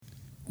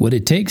what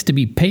it takes to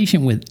be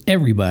patient with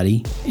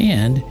everybody,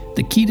 and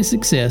the key to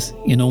success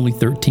in only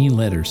 13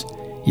 letters.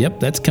 Yep,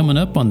 that's coming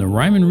up on the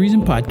Rhyme and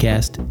Reason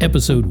Podcast,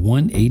 episode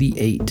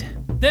 188.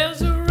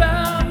 There's a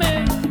rhyme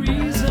and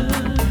reason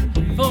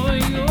for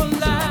your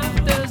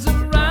life. There's a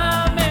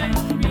rhyme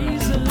and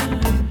reason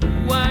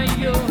why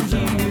you're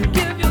here.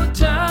 Give your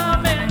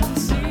time and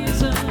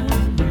season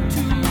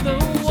to the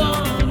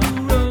one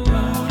who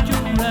wrote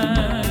your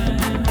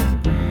rhyme.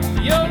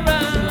 Your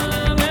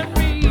rhyme and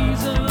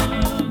reason.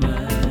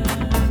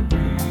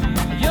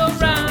 Your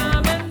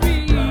rhyme and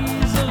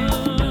reason.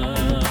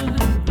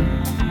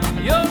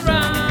 Your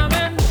rhyme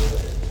and...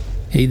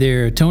 Hey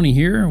there, Tony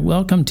here.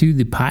 Welcome to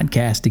the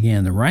podcast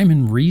again, the Rhyme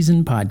and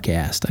Reason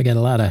Podcast. I got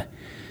a lot of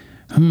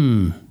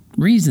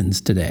reasons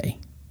today.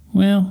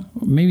 Well,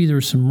 maybe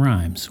there's some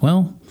rhymes.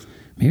 Well,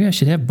 maybe I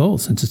should have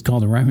both since it's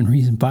called the Rhyme and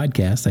Reason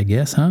Podcast, I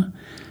guess, huh?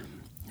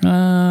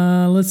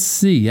 Let's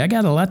see. I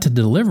got a lot to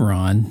deliver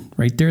on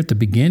right there at the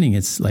beginning.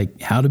 It's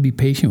like how to be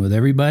patient with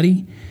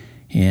everybody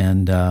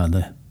and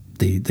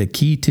the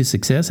key to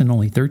success in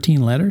only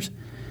 13 letters.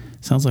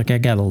 Sounds like I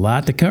got a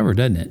lot to cover,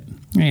 doesn't it?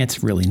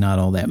 It's really not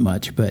all that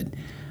much, but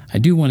I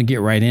do want to get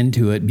right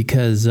into it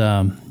because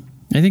I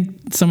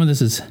think some of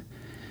this is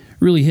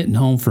really hitting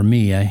home for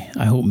me.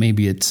 I hope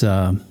maybe it's,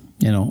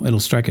 it'll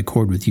strike a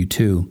chord with you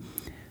too.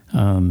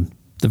 The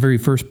very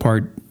first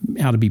part,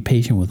 how to be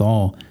patient with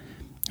all,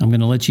 I'm going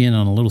to let you in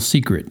on a little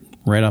secret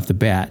right off the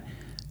bat.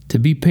 To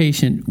be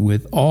patient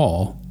with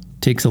all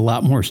takes a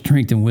lot more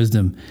strength and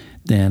wisdom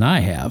than I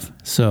have.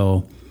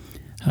 So,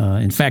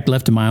 in fact,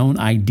 left to my own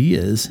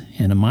ideas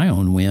and my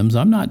own whims,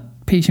 I'm not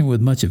patient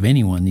with much of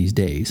anyone these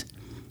days.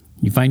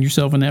 You find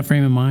yourself in that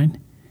frame of mind?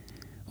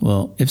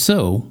 Well, if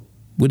so,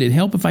 would it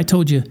help if I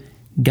told you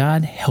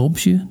God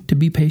helps you to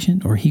be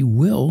patient, or He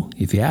will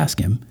if you ask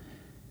Him,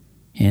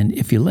 and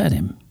if you let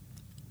Him?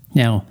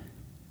 Now,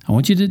 I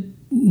want you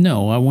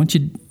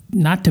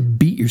not to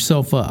beat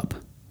yourself up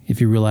if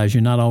you realize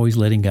you're not always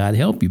letting God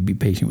help you be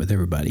patient with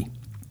everybody.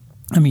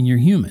 I mean, you're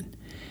human,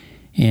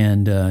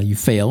 and you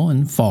fail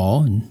and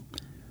fall, and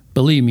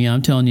believe me,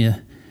 I'm telling you,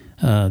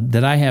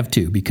 that I have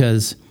too,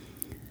 because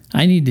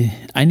I need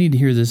to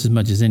hear this as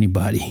much as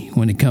anybody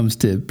when it comes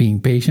to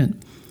being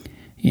patient.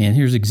 And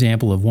here's an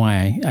example of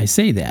why I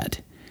say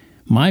that.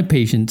 My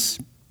patience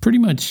pretty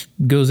much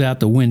goes out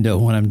the window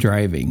when I'm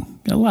driving.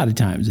 A lot of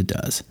times it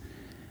does.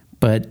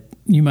 But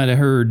you might have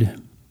heard,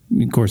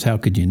 of course, how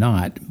could you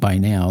not by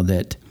now,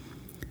 that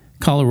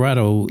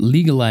Colorado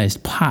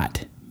legalized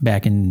pot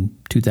back in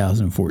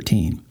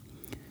 2014.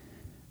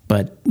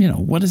 But,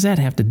 what does that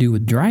have to do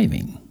with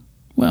driving?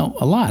 Well,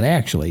 a lot,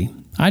 actually.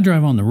 I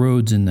drive on the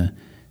roads and the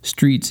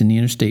streets and the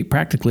interstate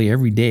practically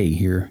every day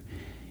here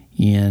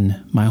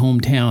in my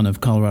hometown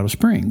of Colorado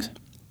Springs.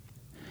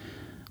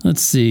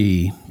 Let's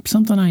see,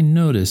 something I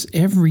notice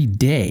every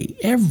day,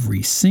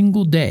 every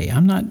single day.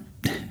 I'm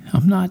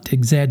not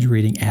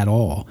exaggerating at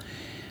all.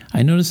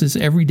 I notice this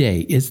every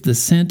day. It's the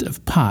scent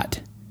of pot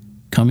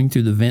coming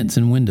through the vents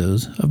and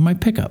windows of my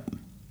pickup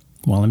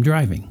while I'm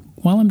driving.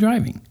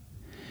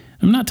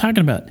 I'm not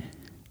talking about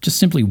just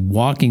simply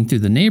walking through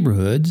the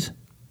neighborhoods,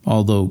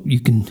 although you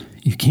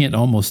can't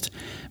almost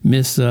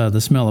miss the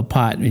smell of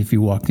pot if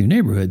you walk through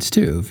neighborhoods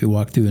too, if you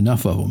walk through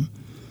enough of them.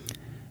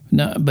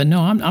 No,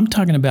 I'm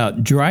talking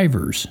about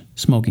drivers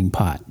smoking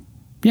pot.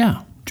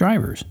 Yeah,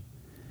 drivers.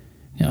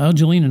 Now,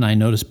 Jolene and I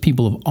notice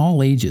people of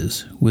all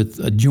ages with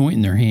a joint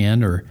in their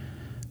hand or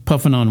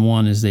puffing on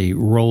one as they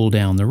roll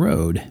down the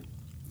road.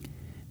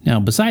 Now,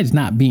 besides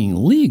not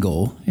being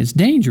legal, it's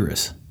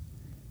dangerous.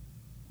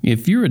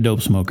 If you're a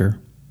dope smoker,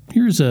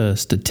 here's a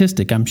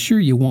statistic I'm sure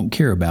you won't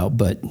care about,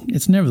 but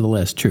it's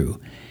nevertheless true.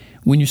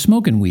 When you're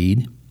smoking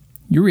weed,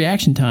 your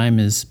reaction time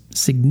is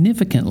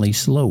significantly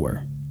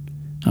slower.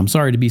 I'm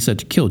sorry to be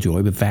such a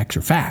killjoy, but facts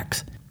are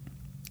facts.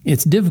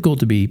 It's difficult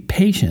to be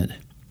patient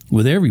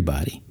with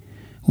everybody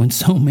when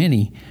so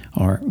many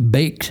are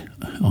baked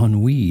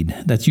on weed.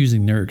 That's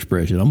using their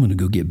expression. I'm going to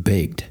go get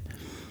baked.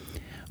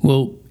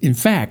 Well, in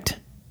fact,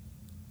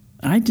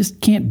 I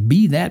just can't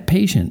be that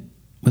patient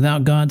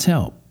without God's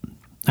help.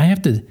 I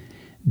have to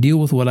deal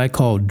with what I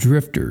call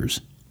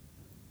drifters.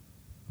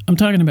 I'm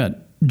talking about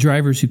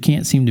drivers who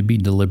can't seem to be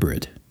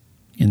deliberate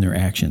in their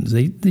actions.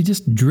 They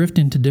just drift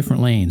into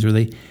different lanes, or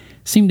they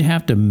seem to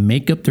have to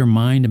make up their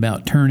mind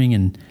about turning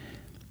and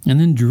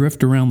then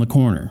drift around the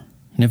corner.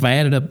 And if I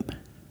added up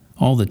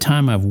all the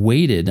time I've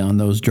waited on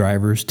those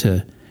drivers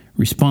to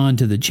respond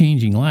to the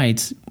changing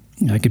lights,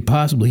 I could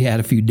possibly add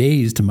a few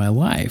days to my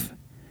life.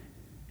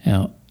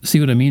 Now,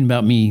 see what I mean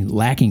about me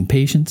lacking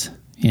patience?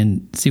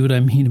 And see what I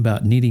mean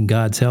about needing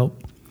God's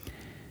help?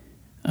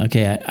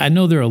 Okay, I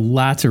know there are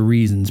lots of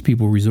reasons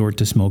people resort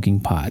to smoking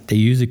pot. They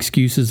use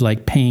excuses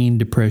like pain,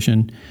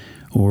 depression,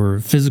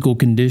 or physical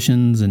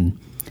conditions, and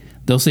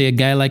they'll say a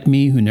guy like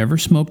me who never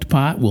smoked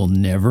pot will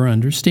never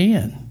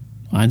understand.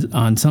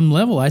 On some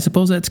level, I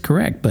suppose that's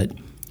correct, but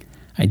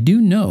I do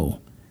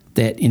know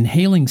that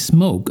inhaling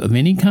smoke of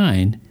any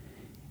kind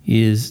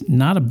is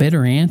not a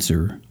better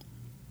answer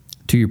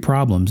to your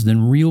problems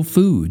than real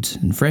foods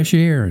and fresh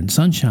air and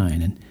sunshine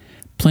and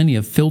plenty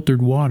of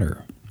filtered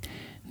water.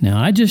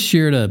 Now, I just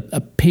shared a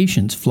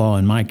patience flaw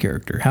in my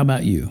character. How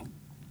about you?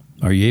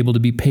 Are you able to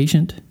be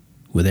patient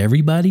with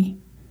everybody?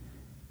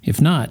 If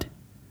not,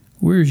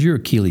 where's your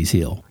Achilles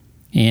heel?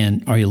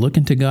 And are you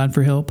looking to God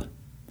for help?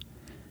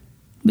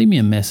 Leave me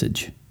a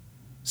message.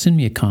 Send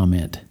me a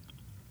comment.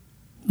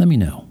 Let me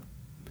know.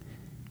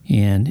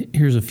 And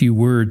here's a few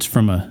words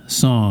from a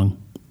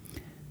song,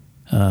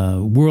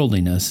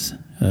 Worldliness,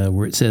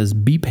 where it says,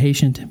 "Be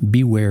patient,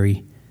 be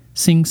wary,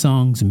 sing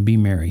songs and be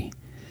merry.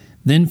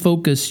 Then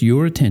focus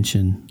your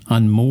attention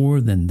on more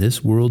than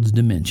this world's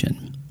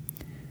dimension."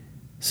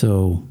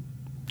 So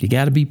you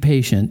got to be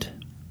patient,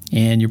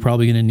 and you're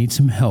probably going to need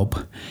some help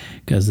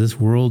because this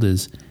world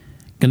is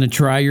going to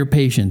try your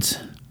patience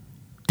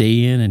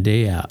day in and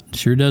day out.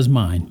 Sure does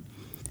mine.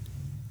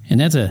 And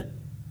that's a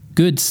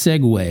good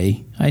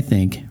segue, I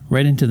think,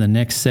 right into the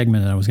next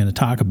segment that I was going to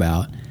talk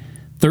about,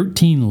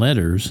 13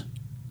 letters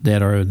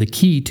that are the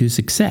key to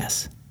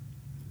success.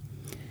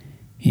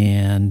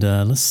 And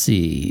let's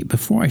see,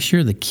 before I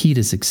share the key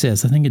to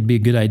success, I think it'd be a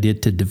good idea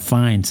to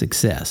define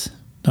success,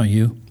 don't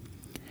you?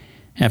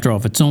 After all,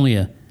 if it's only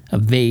a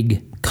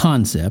vague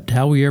concept,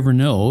 how will you ever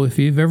know if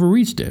you've ever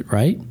reached it,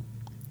 right?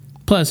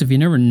 Plus, if you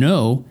never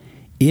know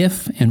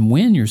if and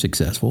when you're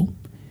successful,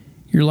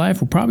 your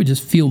life will probably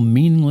just feel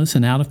meaningless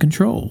and out of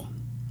control.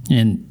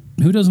 And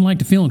who doesn't like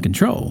to feel in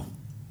control?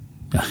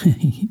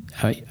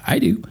 I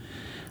do.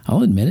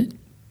 I'll admit it.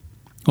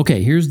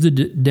 Okay, here's the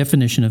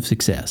definition of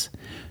success.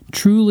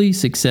 Truly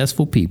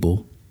successful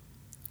people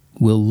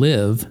will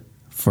live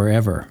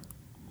forever.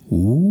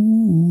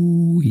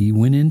 Ooh, he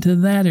went into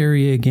that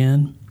area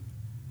again.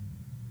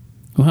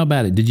 Well, how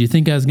about it? Did you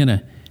think I was going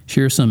to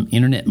share some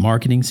internet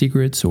marketing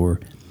secrets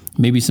or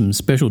maybe some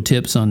special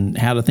tips on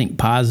how to think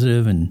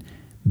positive and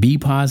be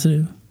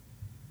positive?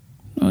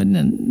 Well,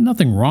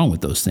 nothing wrong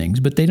with those things,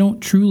 but they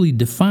don't truly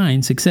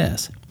define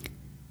success.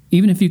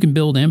 Even if you can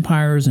build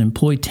empires and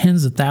employ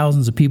tens of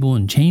thousands of people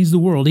and change the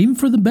world, even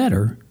for the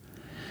better,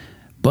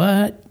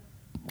 but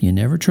you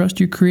never trust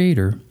your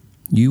Creator,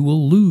 you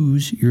will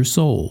lose your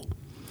soul.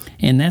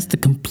 And that's the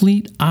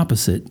complete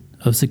opposite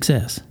of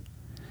success.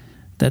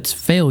 That's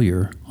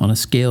failure on a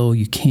scale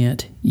you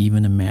can't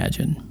even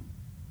imagine.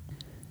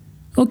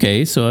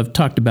 Okay, so I've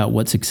talked about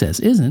what success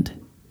isn't.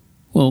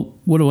 Well,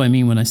 what do I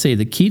mean when I say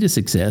the key to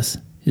success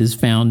is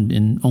found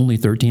in only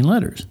 13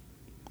 letters?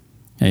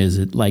 Is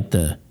it like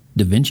the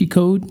Da Vinci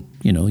Code,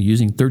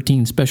 using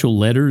 13 special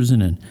letters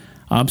in an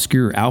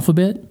obscure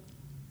alphabet?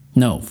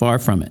 No, far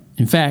from it.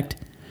 In fact,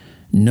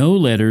 no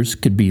letters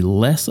could be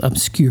less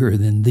obscure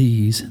than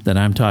these that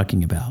I'm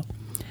talking about.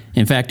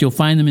 In fact, you'll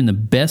find them in the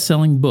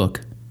best-selling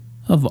book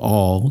of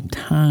all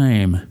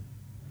time.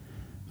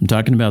 I'm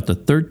talking about the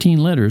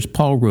 13 letters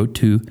Paul wrote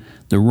to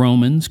the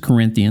Romans,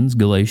 Corinthians,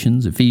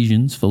 Galatians,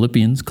 Ephesians,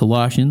 Philippians,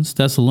 Colossians,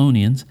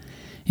 Thessalonians,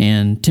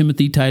 and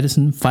Timothy, Titus,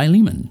 and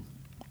Philemon.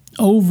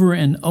 Over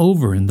and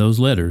over in those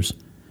letters,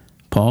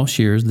 Paul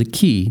shares the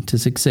key to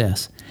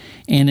success,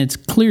 and it's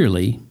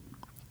clearly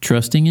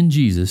trusting in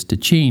Jesus to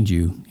change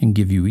you and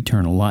give you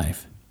eternal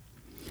life.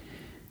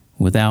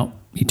 Without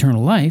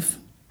eternal life,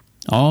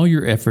 all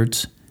your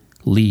efforts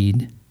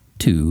lead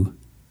to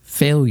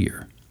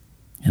failure.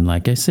 And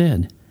like I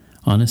said,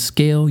 on a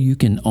scale you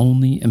can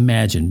only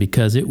imagine,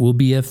 because it will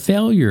be a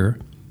failure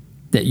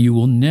that you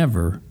will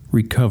never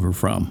recover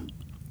from.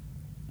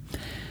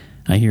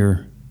 I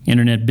hear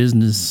internet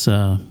business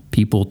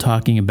people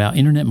talking about,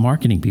 internet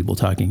marketing people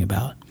talking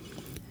about,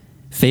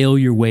 fail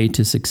your way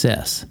to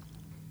success.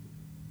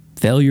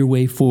 Fail your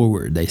way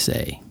forward, they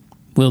say.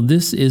 Well,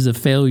 this is a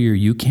failure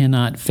you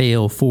cannot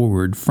fail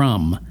forward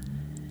from.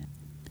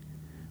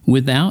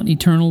 Without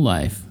eternal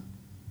life,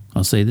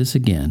 I'll say this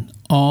again,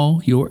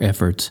 all your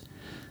efforts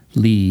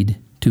lead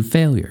to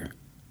failure.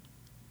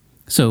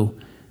 So,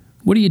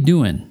 what are you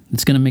doing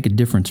that's going to make a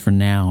difference for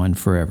now and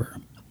forever?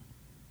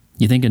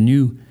 You think a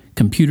new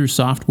computer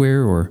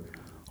software or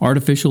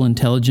artificial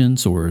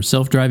intelligence or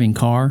self-driving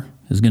car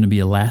is going to be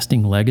a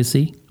lasting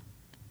legacy?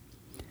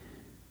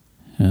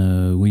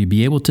 Will you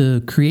be able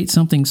to create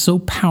something so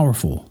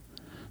powerful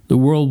the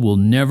world will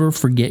never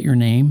forget your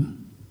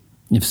name?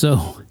 If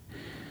so,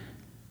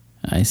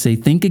 I say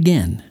think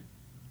again.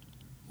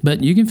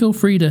 But you can feel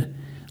free to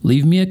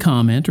leave me a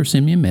comment or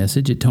send me a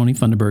message at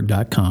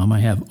TonyFunderburg.com. I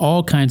have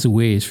all kinds of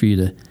ways for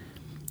you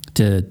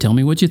to tell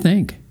me what you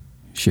think.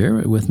 Share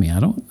it with me.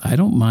 I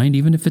don't mind,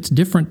 even if it's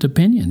different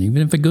opinion,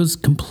 even if it goes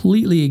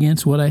completely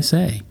against what I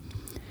say.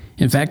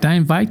 In fact, I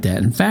invite that.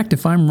 In fact,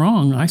 if I'm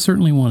wrong, I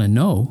certainly want to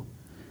know.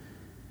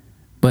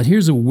 But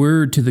here's a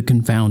word to the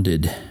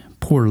confounded.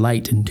 Pour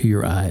light into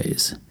your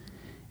eyes.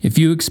 If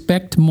you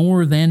expect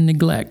more than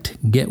neglect,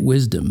 get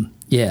wisdom.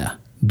 Yeah,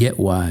 get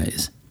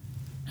wise.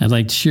 I'd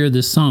like to share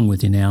this song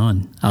with you now,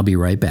 and I'll be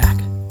right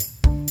back.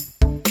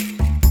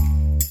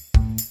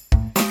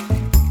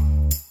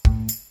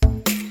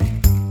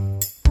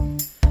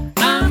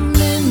 I'm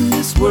in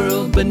this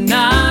world, but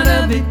not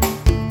of it.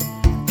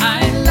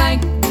 I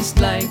like this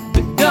life,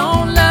 but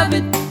don't love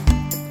it.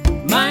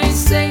 My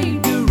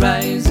Savior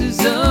rises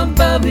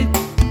above it.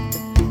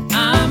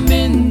 I'm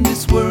in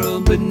this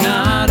world, but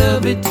not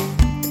of it.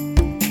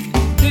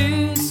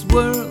 This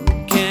world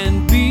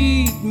can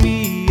beat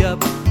me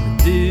up, but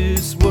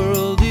this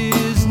world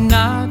is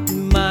not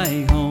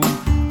my home.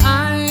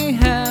 I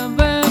have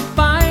a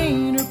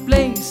finer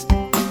place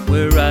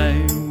where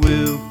I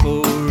will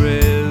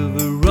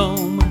forever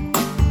roam.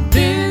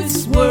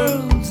 This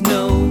world's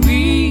no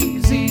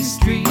easy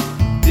street.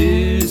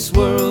 This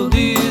world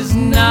is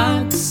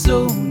not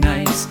so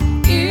nice.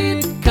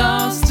 It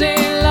costs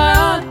a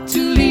lot to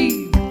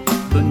leave,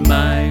 but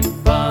my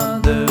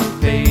Father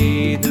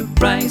paid the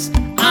price.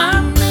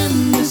 I'm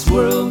in this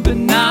world, but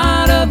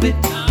not of it.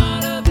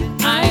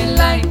 I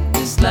like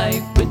this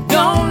life, but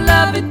don't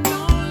love it.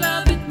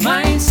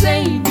 My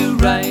Savior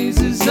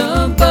rises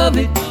above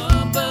it.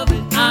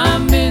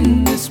 I'm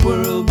in this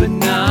world, but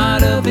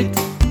not of it.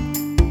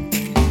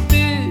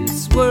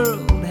 This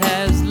world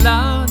has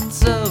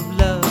lots of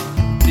love.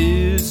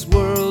 This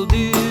world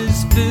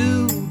is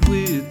filled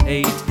with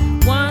hate.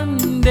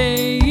 One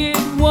day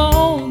it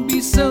won't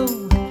be so,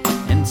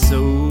 and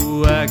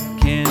so I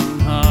can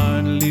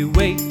hardly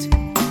wait.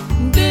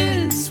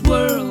 This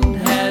world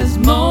has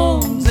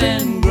moans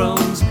and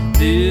groans.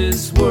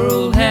 This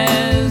world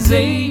has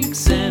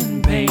aches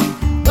and pain,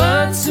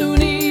 but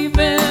soon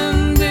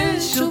even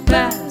this shall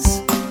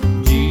pass.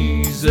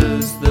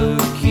 Jesus the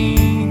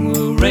King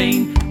will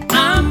reign.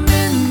 I'm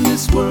in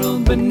this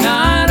world, but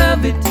not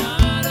of it.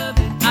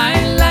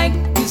 I like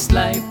this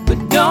life, but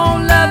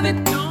don't love it.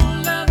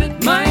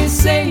 My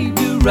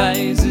Savior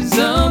rises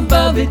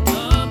above it.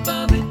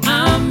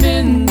 I'm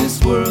in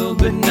this world,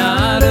 but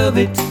not of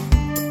it.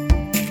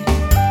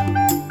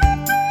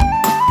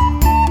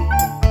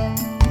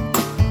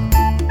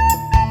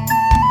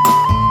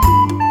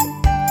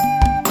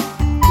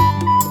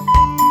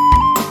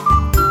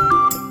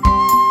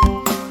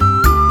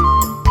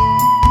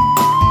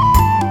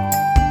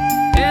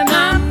 And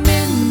I'm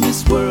in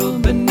this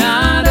world, but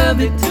not of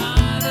it.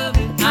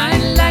 I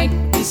like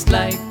this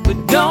life,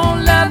 but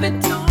don't love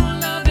it.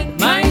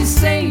 My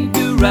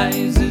Savior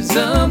rises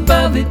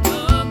above it.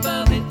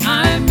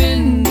 I'm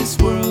in this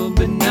world,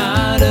 but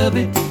not of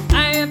it.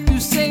 I have to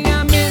say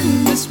I'm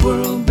in this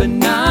world, but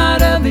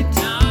not of it.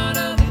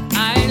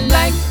 I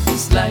like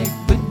this life,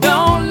 but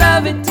don't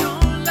love it.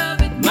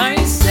 My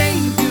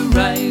Savior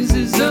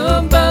rises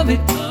above it.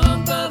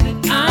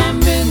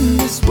 I'm in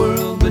this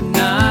world, but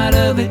not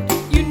of it.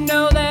 You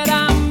know that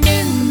I'm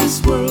in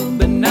this world,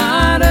 but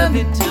not of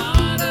it.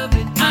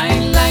 I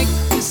like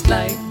this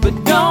life, but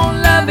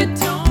don't love it.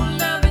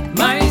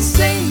 My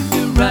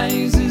Savior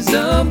rises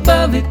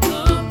above it.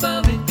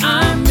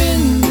 I'm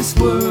in this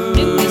world,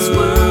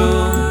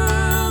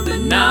 but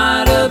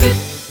not of it.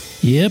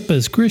 Yep,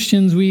 as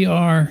Christians, we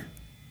are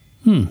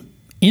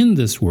in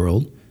this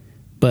world,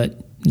 but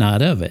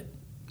not of it.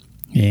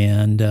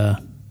 And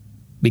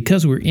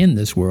because we're in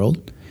this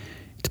world,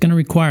 it's going to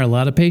require a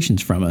lot of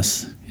patience from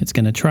us. It's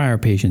going to try our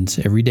patience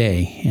every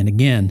day. And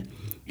again,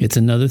 it's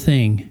another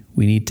thing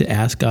we need to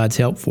ask God's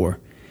help for,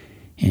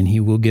 and He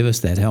will give us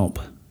that help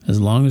as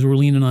long as we're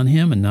leaning on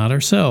Him and not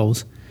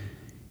ourselves.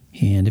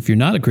 And if you're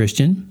not a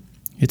Christian,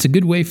 it's a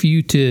good way for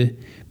you to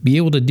be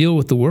able to deal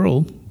with the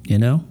world.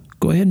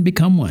 Go ahead and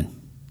become one.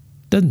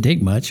 Doesn't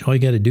take much. All you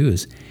got to do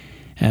is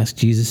ask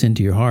Jesus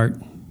into your heart.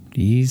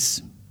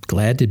 He's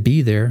glad to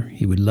be there.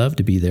 He would love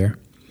to be there,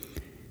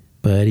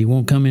 but He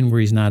won't come in where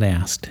He's not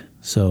asked.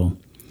 So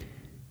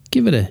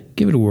give it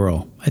a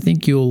whirl. I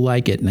think you'll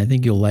like it, and I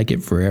think you'll like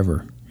it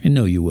forever. I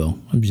know you will.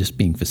 I'm just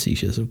being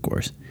facetious, of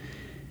course.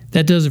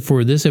 That does it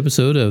for this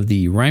episode of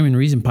the Rhyme and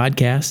Reason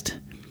podcast.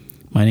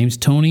 My name's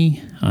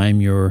Tony. I'm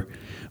your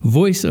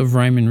voice of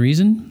Rhyme and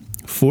Reason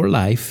for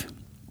life.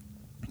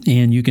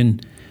 And you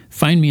can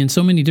find me in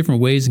so many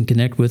different ways and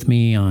connect with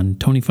me on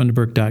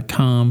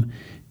TonyFunderburk.com.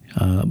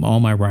 All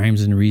my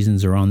rhymes and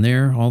reasons are on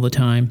there all the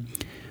time.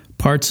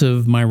 Parts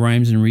of my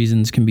rhymes and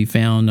reasons can be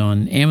found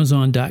on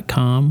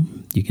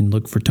Amazon.com. You can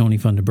look for Tony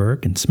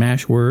Funderburk and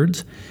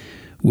Smashwords,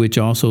 which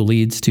also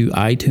leads to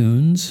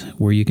iTunes,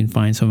 where you can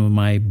find some of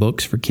my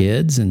books for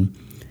kids and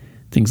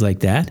things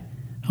like that.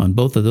 On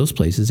both of those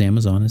places,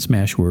 Amazon and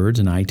Smashwords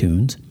and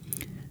iTunes.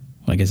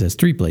 Well, I guess that's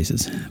 3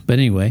 places. But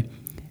anyway,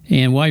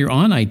 and while you're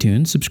on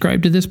iTunes,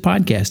 subscribe to this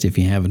podcast if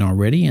you haven't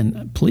already.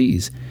 And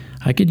please,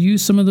 I could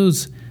use some of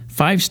those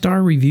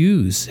 5-star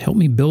reviews. Help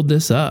me build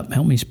this up.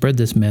 Help me spread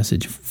this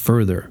message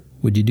further.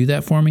 Would you do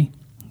that for me?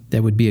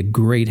 That would be a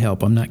great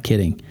help. I'm not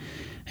kidding.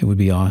 It would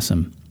be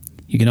awesome.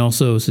 You can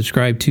also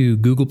subscribe to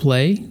Google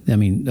Play.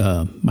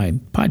 My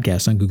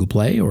podcast on Google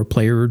Play or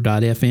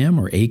Player.fm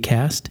or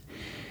Acast.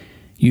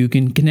 You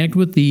can connect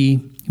with the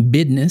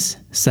business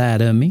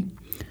side of me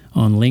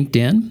on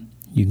LinkedIn.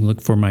 You can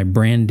look for my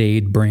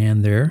Brand-Aid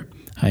brand there.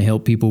 I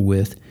help people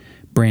with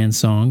brand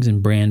songs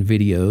and brand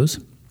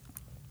videos.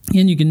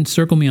 And you can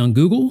circle me on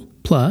Google+.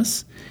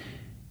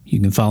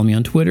 You can follow me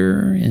on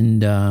Twitter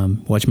and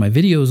watch my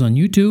videos on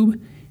YouTube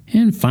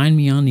and find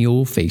me on the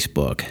old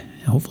Facebook.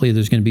 Hopefully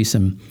there's going to be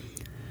some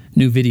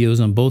new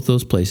videos on both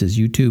those places,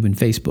 YouTube and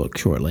Facebook,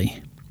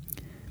 shortly.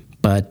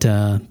 But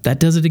that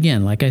does it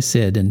again. Like I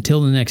said,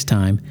 until the next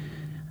time,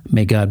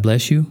 may God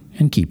bless you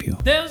and keep you.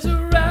 There's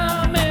a